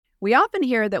We often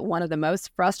hear that one of the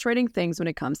most frustrating things when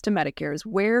it comes to Medicare is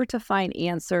where to find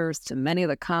answers to many of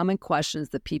the common questions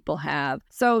that people have.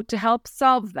 So to help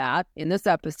solve that, in this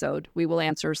episode, we will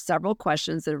answer several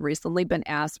questions that have recently been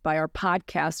asked by our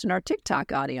podcast and our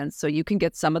TikTok audience, so you can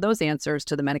get some of those answers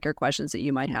to the Medicare questions that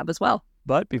you might have as well.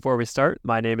 But before we start,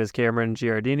 my name is Cameron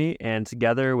Giardini, and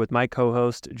together with my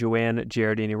co-host, Joanne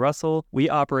Giardini-Russell, we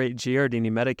operate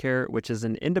Giardini Medicare, which is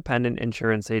an independent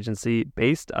insurance agency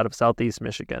based out of Southeast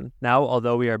Michigan. Now,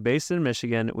 although we are based in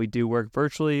Michigan, we do work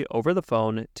virtually over the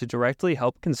phone to directly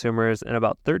help consumers in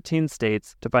about 13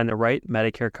 states to find the right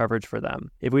Medicare coverage for them.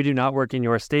 If we do not work in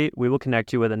your state, we will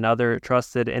connect you with another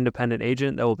trusted independent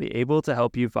agent that will be able to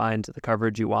help you find the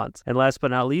coverage you want. And last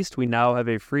but not least, we now have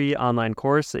a free online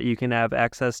course that you can have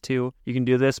access to. You can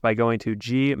do this by going to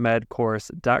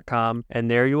gmedcourse.com, and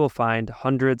there you will find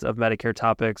hundreds of Medicare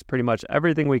topics, pretty much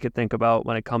everything we could think about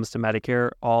when it comes to Medicare,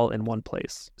 all in one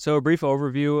place. So a brief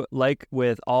overview, like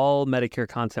with all Medicare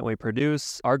content we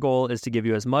produce, our goal is to give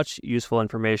you as much useful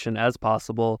information as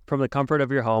possible from the comfort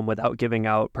of your home without giving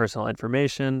out personal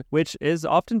information, which is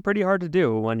often pretty hard to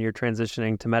do when you're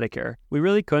transitioning to Medicare. We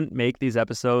really couldn't make these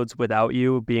episodes without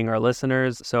you being our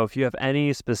listeners, so if you have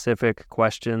any specific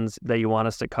questions that you want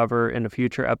us to cover in a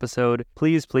future episode,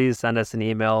 please send us an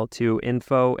email to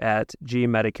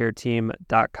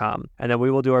info@gmedicareteam.com, and then we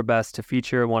will do our best to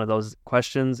feature one of those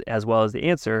questions as well as the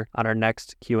answer on our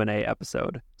next Q&A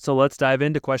episode. So let's dive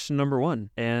into question number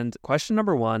one. And question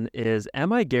number one is,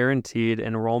 am I guaranteed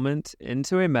enrollment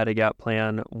into a Medigap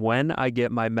plan when I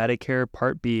get my Medicare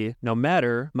Part B, no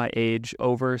matter my age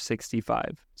over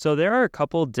 65? So there are a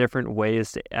couple different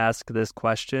ways to ask this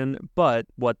question, but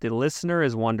what the listener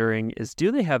is wondering is,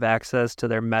 do they have access to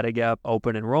their Medigap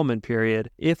open enrollment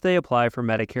period if they apply for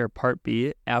Medicare Part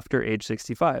B after age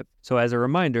 65? So as a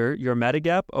reminder, your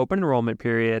Medigap open enrollment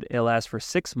period, it lasts for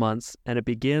 6 months, and it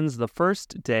begins the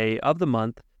first day of the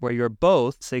month where you're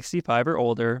both 65 or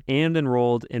older and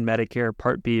enrolled in Medicare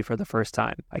Part B for the first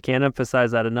time. I can't emphasize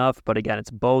that enough, but again,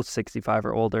 it's both 65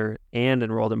 or older and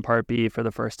enrolled in Part B for the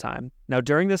first time. Now,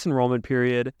 during this enrollment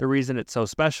period, the reason it's so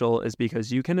special is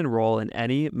because you can enroll in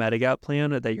any Medigap plan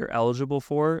that you're eligible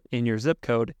for in your zip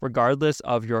code, regardless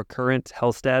of your current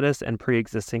health status and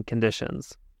pre-existing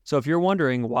conditions. So if you're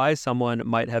wondering why someone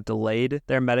might have delayed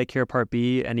their Medicare Part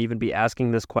B and even be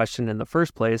asking this question in the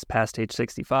first place past age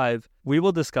 65, we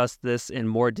will discuss this in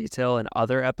more detail in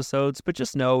other episodes, but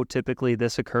just know typically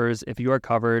this occurs if you are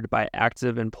covered by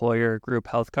active employer group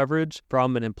health coverage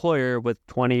from an employer with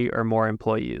 20 or more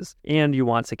employees, and you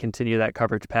want to continue that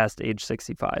coverage past age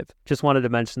 65. Just wanted to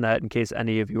mention that in case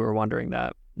any of you were wondering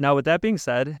that. Now, with that being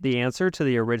said, the answer to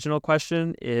the original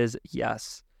question is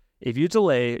yes. If you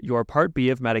delay your Part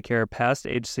B of Medicare past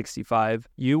age 65,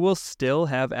 you will still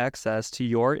have access to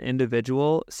your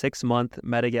individual 6-month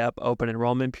Medigap open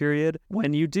enrollment period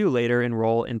when you do later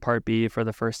enroll in Part B for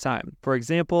the first time. For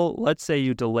example, let's say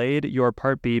you delayed your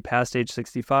Part B past age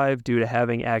 65 due to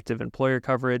having active employer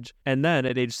coverage, and then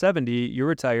at age 70, you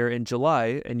retire in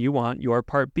July and you want your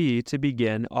Part B to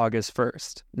begin August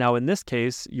 1st. Now, in this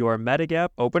case, your Medigap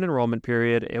open enrollment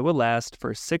period, it will last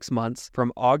for 6 months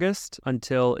from August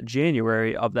until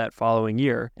January of that following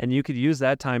year, and you could use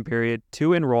that time period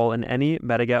to enroll in any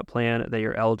Medigap plan that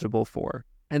you're eligible for.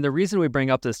 And the reason we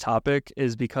bring up this topic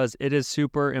is because it is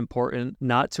super important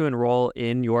not to enroll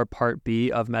in your Part B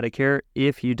of Medicare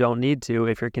if you don't need to,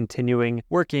 if you're continuing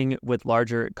working with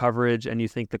larger coverage and you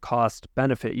think the cost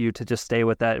benefit you to just stay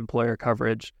with that employer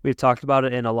coverage. We've talked about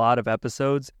it in a lot of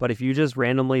episodes, but if you just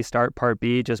randomly start Part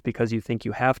B just because you think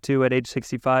you have to at age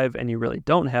 65 and you really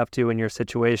don't have to in your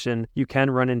situation, you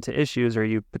can run into issues, or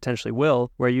you potentially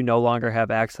will, where you no longer have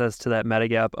access to that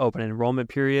Medigap open enrollment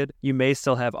period. You may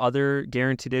still have other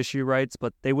guaranteed issue rights,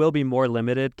 but they will be more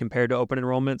limited compared to open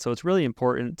enrollment. So it's really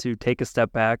important to take a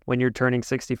step back when you're turning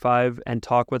 65 and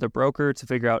talk with a broker to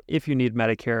figure out if you need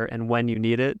Medicare and when you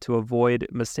need it, to avoid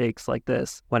mistakes like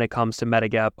this when it comes to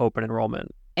Medigap open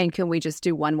enrollment. And can we just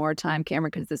do one more time,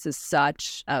 Cameron, because this is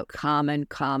such a common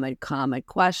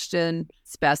question.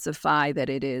 Specify that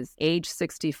it is age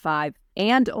 65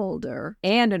 and older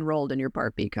and enrolled in your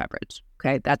Part B coverage.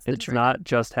 Okay, that's the truth. It's not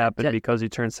just happened because you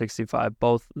turned 65.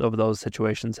 Both of those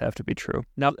situations have to be true.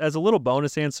 Now, as a little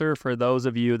bonus answer for those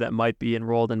of you that might be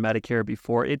enrolled in Medicare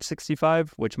before age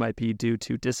 65, which might be due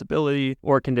to disability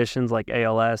or conditions like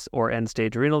ALS or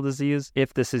end-stage renal disease,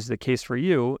 if this is the case for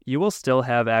you, you will still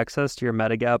have access to your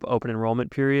Medigap open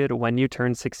enrollment period when you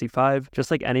turn 65,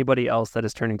 just like anybody else that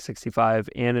is turning 65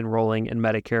 and enrolling in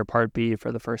Medicare Part B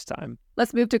for the first time.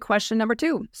 Let's move to question number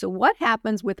 2. So what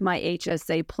happens with my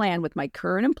HSA plan with my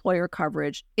current employer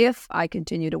coverage if I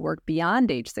continue to work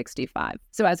beyond age 65.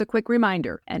 So as a quick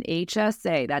reminder, an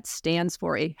HSA, that stands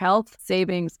for a health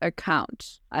savings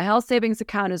account. A health savings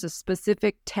account is a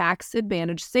specific tax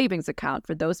advantage savings account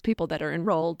for those people that are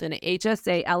enrolled in an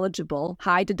HSA eligible,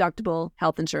 high deductible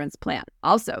health insurance plan.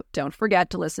 Also, don't forget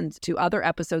to listen to other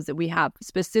episodes that we have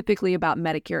specifically about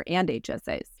Medicare and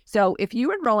HSAs. So if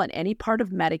you enroll in any part of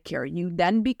Medicare, you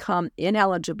then become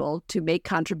ineligible to make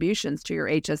contributions to your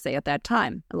HSA at that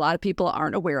time. A lot of people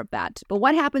aren't aware of that. But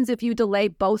what happens if you delay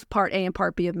both Part A and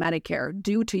Part B of Medicare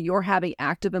due to your having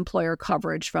active employer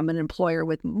coverage from an employer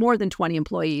with more than 20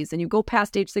 employees and you go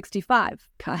past age 65?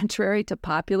 Contrary to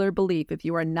popular belief, if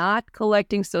you are not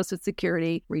collecting Social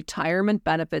Security retirement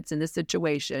benefits in this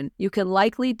situation, you can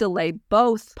likely delay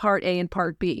both Part A and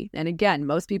Part B. And again,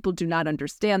 most people do not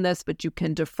understand this, but you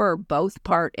can defer both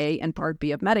Part A and Part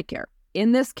B of Medicare.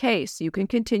 In this case, you can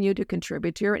continue to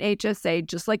contribute to your HSA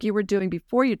just like you were doing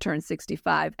before you turned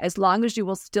 65, as long as you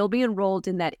will still be enrolled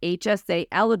in that HSA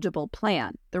eligible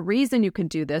plan. The reason you can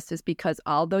do this is because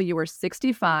although you are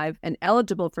 65 and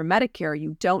eligible for Medicare,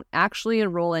 you don't actually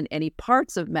enroll in any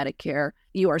parts of Medicare.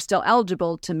 You are still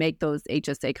eligible to make those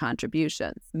HSA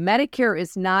contributions. Medicare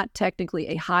is not technically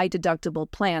a high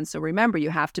deductible plan, so remember, you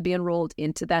have to be enrolled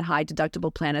into that high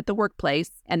deductible plan at the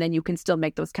workplace, and then you can still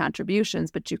make those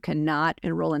contributions, but you cannot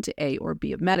enroll into A or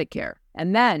B of Medicare.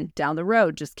 And then down the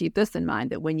road, just keep this in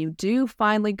mind, that when you do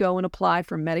finally go and apply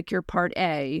for Medicare Part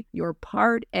A, your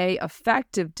Part A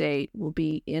effective date will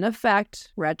be in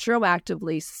effect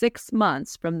retroactively 6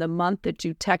 months from the month that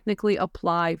you technically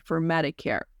apply for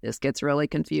Medicare. This gets really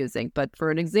confusing, but for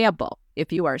an example,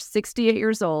 if you are 68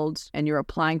 years old and you're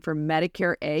applying for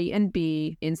Medicare A and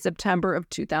B in September of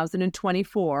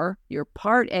 2024, your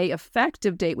Part A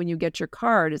effective date when you get your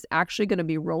card is actually going to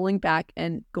be rolling back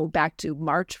and go back to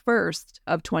March 1st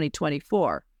of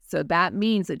 2024. So that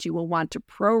means that you will want to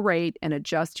prorate and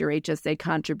adjust your HSA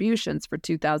contributions for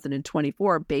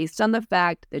 2024 based on the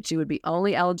fact that you would be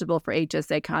only eligible for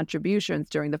HSA contributions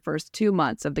during the first 2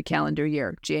 months of the calendar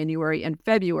year, January and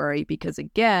February, because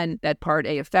again, that Part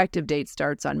A effective date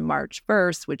starts on March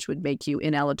 1st, which would make you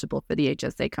ineligible for the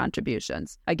HSA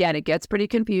contributions. Again, it gets pretty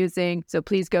confusing, so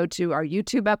please go to our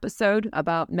YouTube episode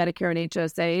about Medicare and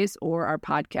HSAs or our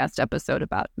podcast episode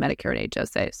about Medicare and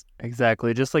HSAs.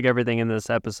 Exactly. Just like everything in this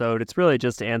episode, it's really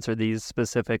just to answer these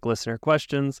specific listener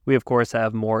questions. We, of course,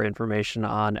 have more information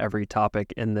on every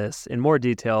topic in this in more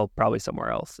detail, probably somewhere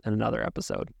else in another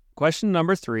episode. Question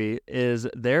number 3, is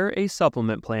there a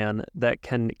supplement plan that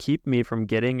can keep me from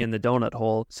getting in the donut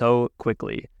hole so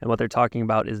quickly? And what they're talking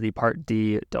about is the Part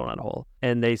D donut hole.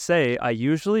 And they say, I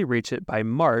usually reach it by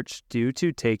March due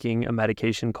to taking a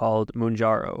medication called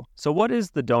Mounjaro. So what is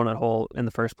the donut hole in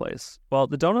the first place? Well,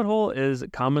 the donut hole is a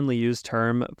commonly used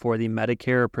term for the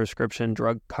Medicare prescription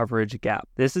drug coverage gap.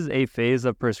 This is a phase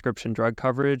of prescription drug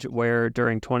coverage where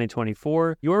during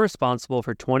 2024, you are responsible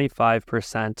for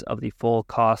 25% of the full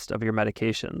cost of your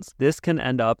medications. This can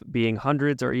end up being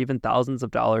hundreds or even thousands of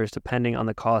dollars depending on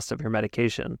the cost of your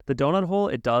medication. The donut hole,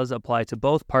 it does apply to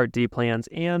both Part D plans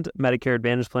and Medicare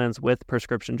Advantage plans with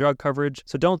prescription drug coverage,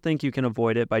 so don't think you can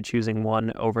avoid it by choosing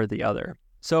one over the other.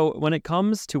 So when it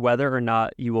comes to whether or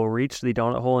not you will reach the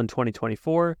donut hole in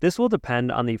 2024, this will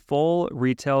depend on the full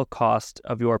retail cost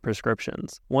of your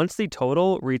prescriptions. Once the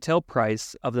total retail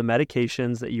price of the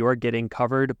medications that you are getting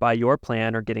covered by your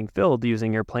plan or getting filled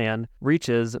using your plan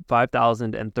reaches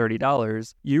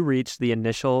 $5,030, you reach the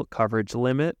initial coverage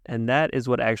limit, and that is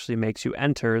what actually makes you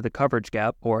enter the coverage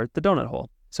gap or the donut hole.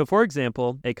 So for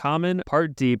example, a common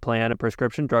Part D plan, a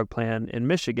prescription drug plan in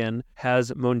Michigan,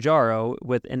 has Mounjaro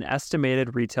with an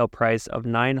estimated retail price of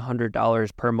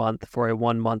 $900 per month for a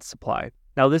 1-month supply.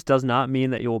 Now, this does not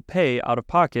mean that you will pay out of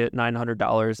pocket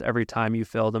 $900 every time you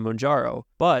fill the Mounjaro,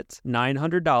 but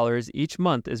 $900 each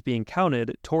month is being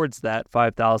counted towards that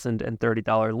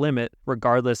 $5,030 limit,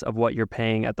 regardless of what you're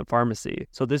paying at the pharmacy.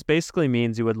 So this basically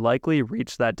means you would likely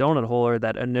reach that donut hole or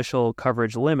that initial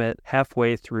coverage limit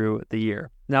halfway through the year.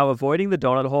 Now, avoiding the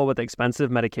donut hole with expensive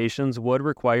medications would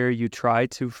require you try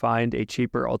to find a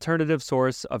cheaper alternative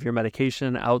source of your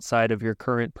medication outside of your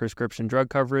current prescription drug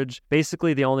coverage.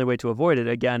 Basically, the only way to avoid it,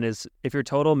 again, is if your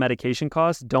total medication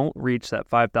costs don't reach that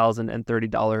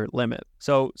 $5,030 limit.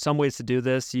 So some ways to do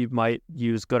this, you might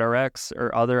use GoodRx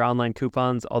or other online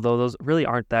coupons, although those really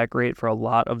aren't that great for a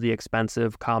lot of the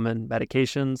expensive common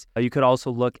medications. You could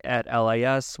also look at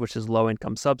LIS, which is low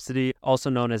income subsidy, also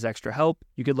known as Extra Help.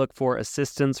 You could look for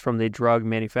assistance assistance from the drug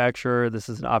manufacturer. This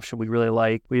is an option we really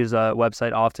like. We use a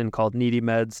website often called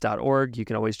needymeds.org. You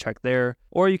can always check there.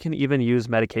 Or you can even use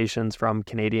medications from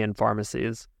Canadian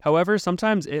pharmacies. However,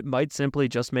 sometimes it might simply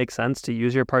just make sense to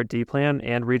use your Part D plan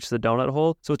and reach the donut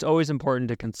hole, so it's always important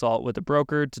to consult with a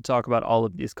broker to talk about all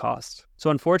of these costs. So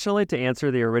unfortunately, to answer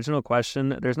the original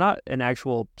question, there's not an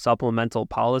actual supplemental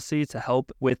policy to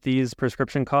help with these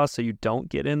prescription costs so you don't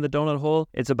get in the donut hole.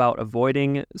 It's about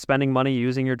avoiding spending money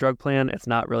using your drug plan. It's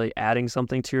not really adding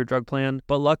something to your drug plan.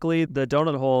 But luckily, the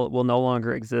donut hole will no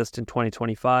longer exist in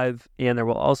 2025, and there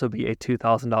will also be a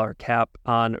 $2,000 cap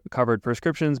on covered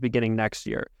prescriptions beginning next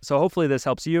year. So hopefully this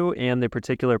helps you and the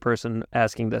particular person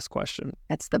asking this question.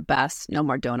 That's the best. No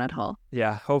more donut hole.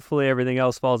 Yeah, hopefully everything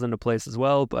else falls into place as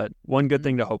well, but one good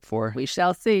thing to hope for. We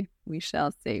shall see. We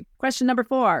shall see. Question number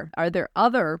 4. Are there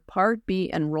other Part B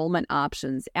enrollment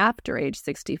options after age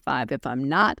 65 if I'm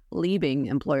not leaving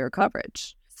employer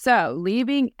coverage? So,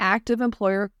 leaving active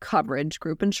employer coverage,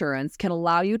 group insurance, can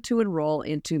allow you to enroll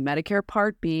into Medicare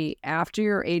Part B after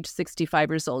you're age 65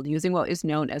 years old using what is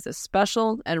known as a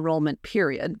special enrollment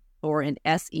period, or an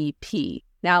SEP.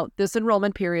 Now, this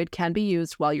enrollment period can be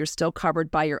used while you're still covered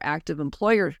by your active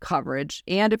employer coverage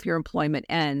and if your employment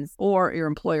ends or your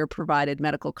employer-provided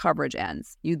medical coverage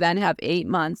ends. You then have 8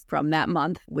 months from that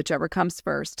month, whichever comes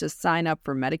first, to sign up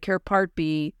for Medicare Part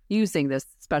B using this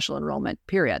special enrollment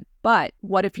period. But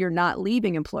what if you're not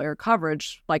leaving employer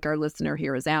coverage, like our listener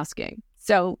here is asking?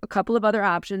 So a couple of other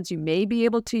options. You may be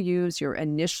able to use your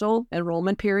initial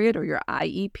enrollment period or your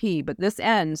IEP, but this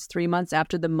ends 3 months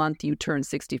after the month you turn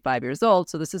 65 years old.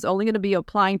 So this is only going to be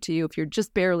applying to you if you're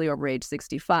just barely over age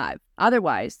 65.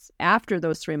 Otherwise, after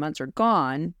those 3 months are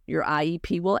gone, your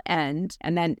IEP will end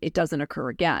and then it doesn't occur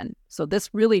again. So this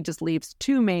really just leaves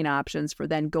 2 main options for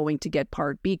then going to get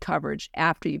Part B coverage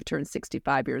after you've turned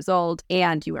 65 years old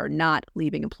and you are not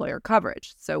leaving employer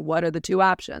coverage. So what are the 2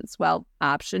 options? Well,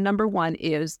 option number 1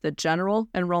 is the general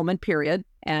enrollment period,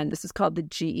 and this is called the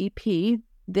GEP.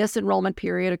 This enrollment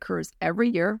period occurs every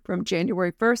year from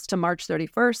January 1st to March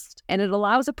 31st, and it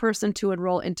allows a person to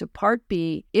enroll into Part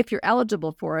B if you're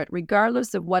eligible for it,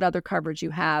 regardless of what other coverage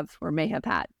you have or may have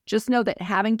had. Just know that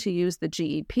having to use the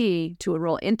GEP to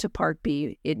enroll into Part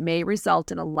B, it may result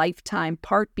in a lifetime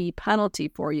Part B penalty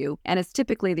for you, and it's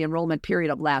typically the enrollment period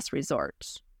of last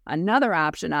resort. Another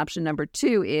option, option number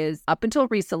 2, is up until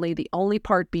recently, the only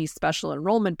Part B special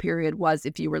enrollment period was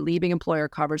if you were leaving employer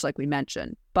coverage like we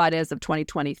mentioned. But as of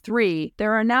 2023,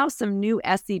 there are now some new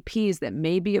SEPs that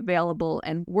may be available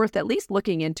and worth at least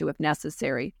looking into if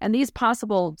necessary. And these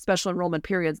possible special enrollment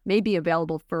periods may be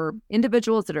available for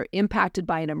individuals that are impacted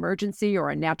by an emergency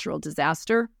or a natural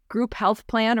disaster, group health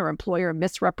plan or employer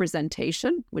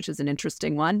misrepresentation, which is an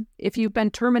interesting one, if you've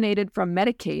been terminated from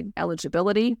Medicaid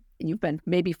eligibility, you've been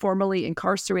maybe formerly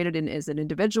incarcerated as an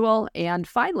individual, and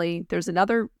finally, there's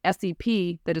another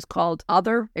SEP that is called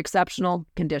Other Exceptional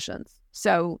Conditions.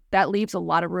 So that leaves a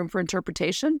lot of room for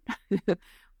interpretation,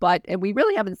 and we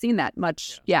really haven't seen that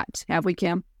much yet, have we,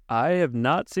 Cam? I have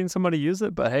not seen somebody use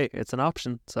it, but hey, it's an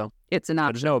option, so it's an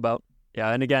option to know about.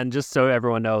 Yeah, and again, just so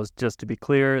everyone knows, just to be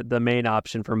clear, the main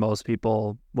option for most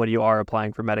people when you are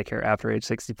applying for Medicare after age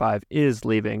 65 is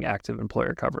leaving active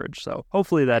employer coverage. So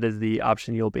hopefully that is the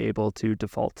option you'll be able to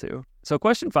default to. So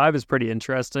question 5 is pretty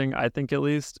interesting, I think at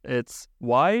least. It's,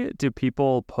 why do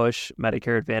people push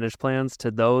Medicare Advantage plans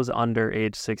to those under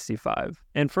age 65?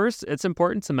 And first, it's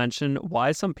important to mention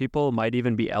why some people might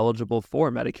even be eligible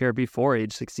for Medicare before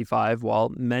age 65,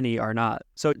 while many are not.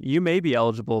 So you may be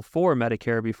eligible for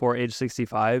Medicare before age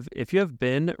 65 if you have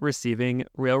been receiving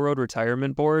Railroad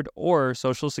Retirement Board or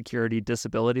Social Security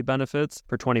disability benefits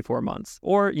for 24 months.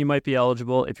 Or you might be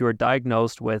eligible if you are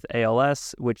diagnosed with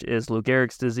ALS, which is Lou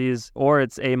Gehrig's disease, or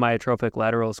it's amyotrophic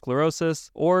lateral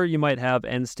sclerosis, or you might have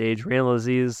end-stage renal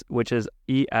disease, which is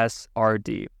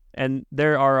ESRD. And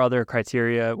there are other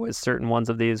criteria with certain ones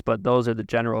of these, but those are the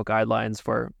general guidelines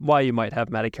for why you might have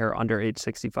Medicare under age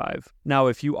 65. Now,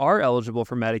 if you are eligible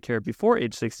for Medicare before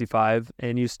age 65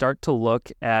 and you start to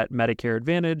look at Medicare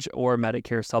Advantage or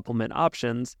Medicare supplement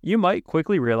options, you might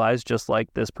quickly realize, just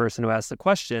like this person who asked the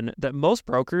question, that most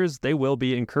brokers, they will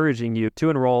be encouraging you to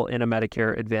enroll in a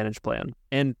Medicare Advantage plan.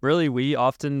 And really, we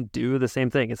often do the same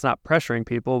thing. It's not pressuring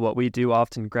people, but we do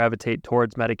often gravitate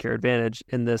towards Medicare Advantage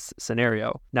in this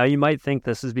scenario. Now, you might think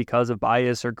this is because of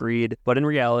bias or greed, but in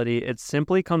reality, it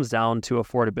simply comes down to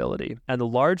affordability. And the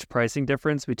large pricing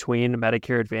difference between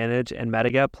Medicare Advantage and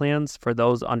Medigap plans for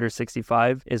those under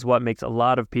 65 is what makes a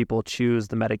lot of people choose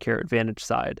the Medicare Advantage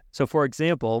side. So for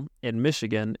example, in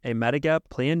Michigan, a Medigap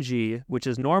Plan G, which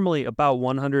is normally about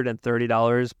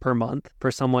 $130 per month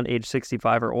for someone age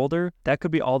 65 or older, that that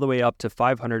could be all the way up to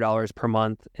 $500 per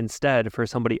month instead for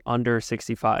somebody under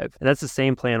 65. And that's the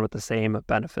same plan with the same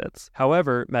benefits.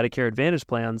 However, Medicare Advantage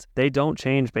plans, they don't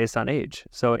change based on age.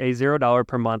 So a $0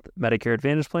 per month Medicare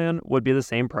Advantage plan would be the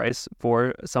same price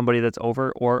for somebody that's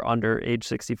over or under age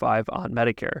 65 on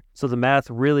Medicare. So the math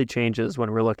really changes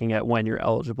when we're looking at when you're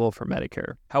eligible for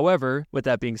Medicare. However, with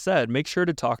that being said, make sure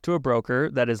to talk to a broker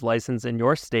that is licensed in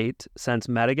your state, since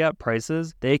Medigap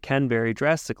prices, they can vary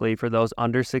drastically for those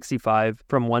under 65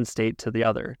 from one state to the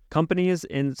other. Companies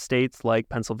in states like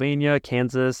Pennsylvania,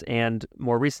 Kansas, and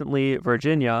more recently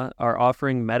Virginia are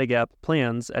offering Medigap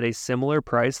plans at a similar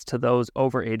price to those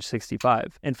over age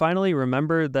 65. And finally,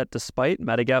 remember that despite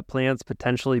Medigap plans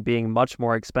potentially being much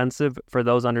more expensive for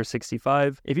those under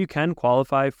 65, if you can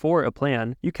qualify for a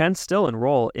plan, you can still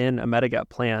enroll in a Medigap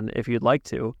plan if you'd like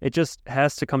to. It just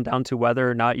has to come down to whether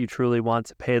or not you truly want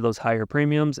to pay those higher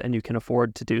premiums and you can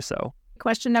afford to do so.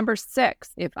 Question number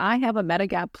 6. If I have a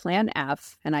Medigap Plan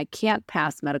F and I can't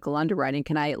pass medical underwriting,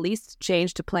 can I at least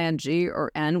change to Plan G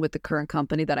or N with the current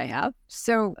company that I have?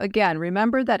 So again,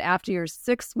 remember that after your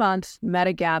 6-month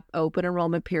Medigap open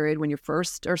enrollment period, when you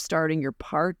first are starting your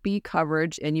Part B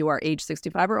coverage and you are age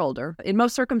 65 or older, in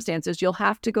most circumstances, you'll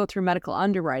have to go through medical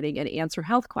underwriting and answer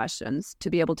health questions to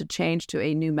be able to change to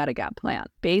a new Medigap plan.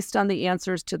 Based on the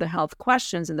answers to the health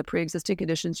questions and the pre-existing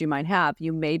conditions you might have,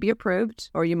 you may be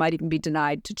approved or you might even be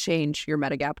denied to change your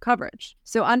Medigap coverage.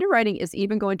 So underwriting is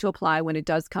even going to apply when it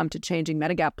does come to changing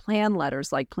Medigap plan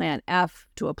letters like Plan F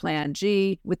to a Plan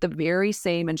G with the very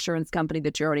same insurance company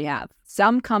that you already have.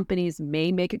 Some companies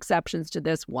may make exceptions to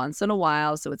this once in a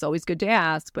while, so it's always good to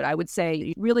ask, but I would say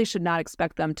you really should not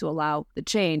expect them to allow the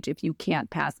change if you can't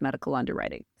pass medical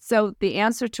underwriting. So the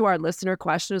answer to our listener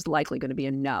question is likely going to be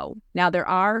a no. Now, there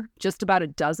are just about a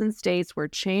dozen states where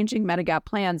changing Medigap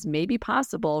plans may be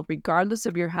possible regardless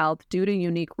of your health due to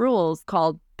unique rules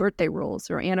called birthday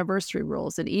rules or anniversary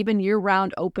rules, and even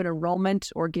year-round open enrollment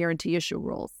or guarantee issue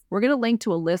rules. We're going to link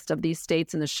to a list of these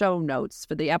states in the show notes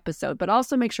for the episode, but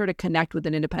also make sure to connect with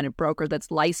an independent broker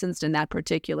that's licensed in that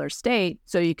particular state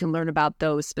so you can learn about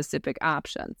those specific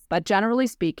options. But generally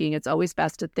speaking, it's always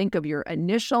best to think of your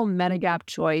initial Medigap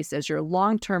choice as your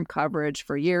long-term coverage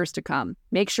for years to come.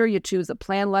 Make sure you choose a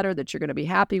plan letter that you're going to be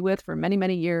happy with for many,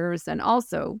 many years. And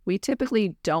also, we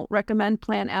typically don't recommend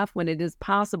Plan F when it is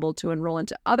possible to enroll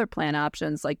into other plan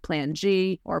options like Plan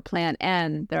G or Plan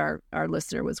N that our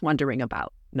listener was wondering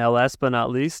about. Now, last but not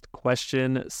least,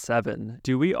 question 7.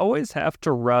 Do we always have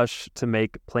to rush to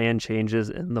make plan changes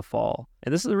in the fall?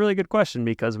 And this is a really good question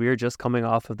because we are just coming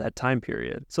off of that time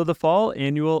period. So the fall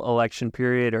annual election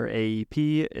period, or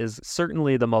AEP, is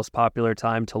certainly the most popular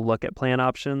time to look at plan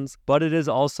options, but it is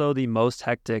also the most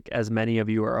hectic, as many of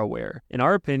you are aware. In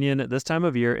our opinion, this time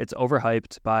of year, it's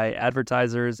overhyped by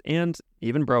advertisers and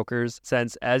even brokers,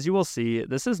 since, as you will see,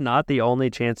 this is not the only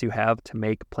chance you have to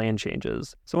make plan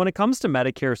changes. So when it comes to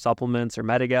Medicare supplements or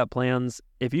Medigap plans,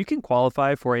 if you can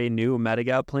qualify for a new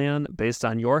Medigap plan based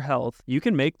on your health, you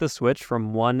can make the switch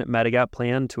from one Medigap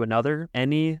plan to another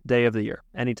any day of the year,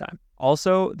 anytime.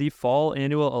 Also, the fall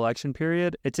annual election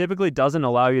period, it typically doesn't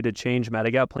allow you to change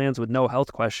Medigap plans with no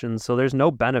health questions, so there's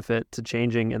no benefit to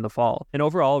changing in the fall. And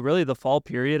overall, really the fall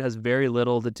period has very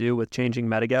little to do with changing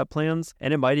Medigap plans,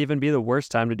 and it might even be the worst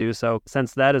time to do so,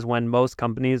 since that is when most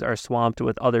companies are swamped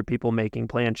with other people making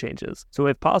plan changes. So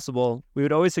if possible, we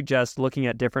would always suggest looking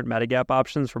at different Medigap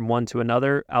options from one to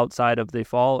another outside of the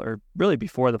fall, or really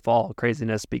before the fall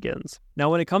craziness begins.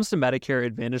 Now, when it comes to Medicare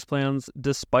Advantage plans,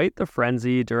 despite the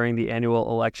frenzy during the annual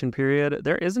election period,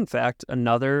 there is in fact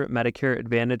another Medicare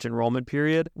Advantage enrollment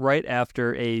period right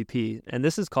after AEP, and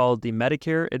this is called the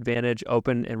Medicare Advantage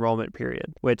Open Enrollment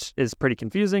Period, which is pretty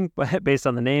confusing based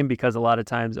on the name because a lot of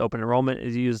times open enrollment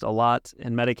is used a lot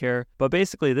in Medicare, but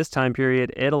basically this time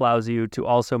period, it allows you to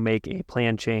also make a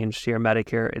plan change to your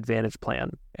Medicare Advantage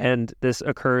plan, and this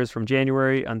occurs from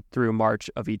January through March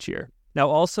of each year. Now,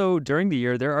 also, during the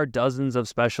year, there are dozens of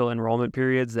special enrollment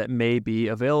periods that may be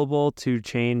available to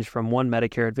change from one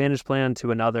Medicare Advantage plan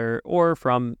to another, or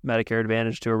from Medicare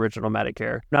Advantage to Original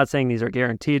Medicare. I'm not saying these are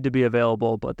guaranteed to be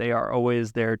available, but they are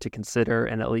always there to consider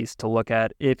and at least to look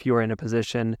at if you're in a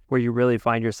position where you really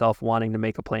find yourself wanting to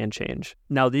make a plan change.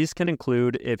 Now, these can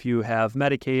include if you have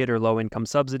Medicaid or low-income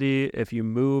subsidy, if you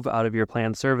move out of your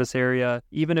plan service area,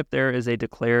 even if there is a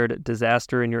declared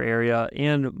disaster in your area,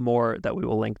 and more that we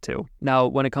will link to. Now,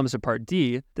 when it comes to Part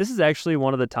D, this is actually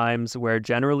one of the times where,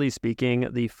 generally speaking,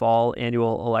 the fall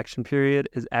annual election period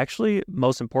is actually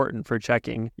most important for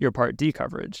checking your Part D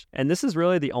coverage. And this is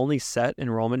really the only set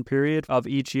enrollment period of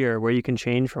each year where you can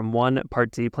change from one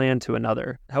Part D plan to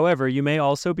another. However, you may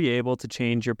also be able to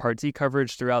change your Part D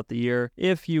coverage throughout the year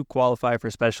if you qualify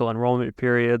for special enrollment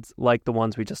periods like the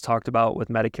ones we just talked about with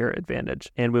Medicare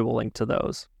Advantage, and we will link to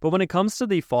those. But when it comes to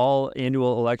the fall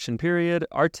annual election period,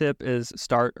 our tip is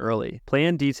start early.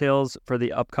 Plan details for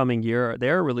the upcoming year, they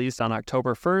are released on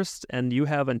October 1st, and you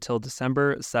have until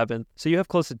December 7th. So you have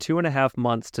close to 2.5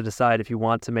 months to decide if you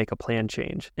want to make a plan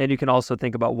change. And you can also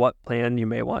think about what plan you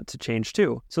may want to change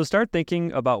to. So start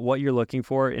thinking about what you're looking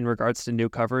for in regards to new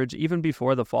coverage even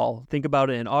before the fall. Think about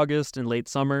it in August and late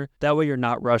summer. That way you're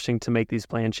not rushing to make these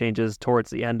plan changes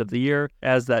towards the end of the year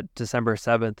as that December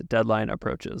 7th deadline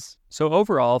approaches. So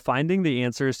overall, finding the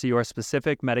answers to your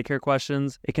specific Medicare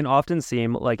questions, it can often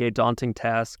seem like a daunting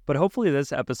task, but hopefully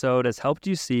this episode has helped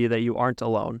you see that you aren't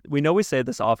alone. We know we say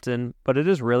this often, but it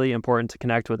is really important to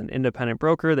connect with an independent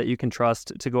broker that you can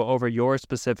trust to go over your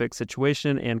specific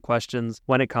situation and questions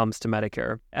when it comes to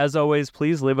Medicare. As always,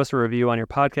 please leave us a review on your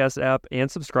podcast app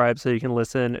and subscribe so you can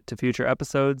listen to future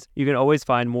episodes. You can always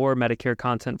find more Medicare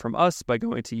content from us by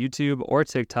going to YouTube or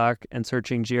TikTok and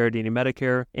searching Giardini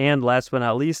Medicare. And last but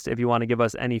not least, if you want to give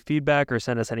us any feedback or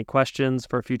send us any questions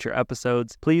for future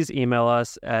episodes, please email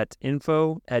us at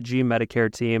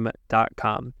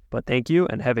info@gmedicareteam.com. But thank you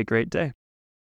and have a great day.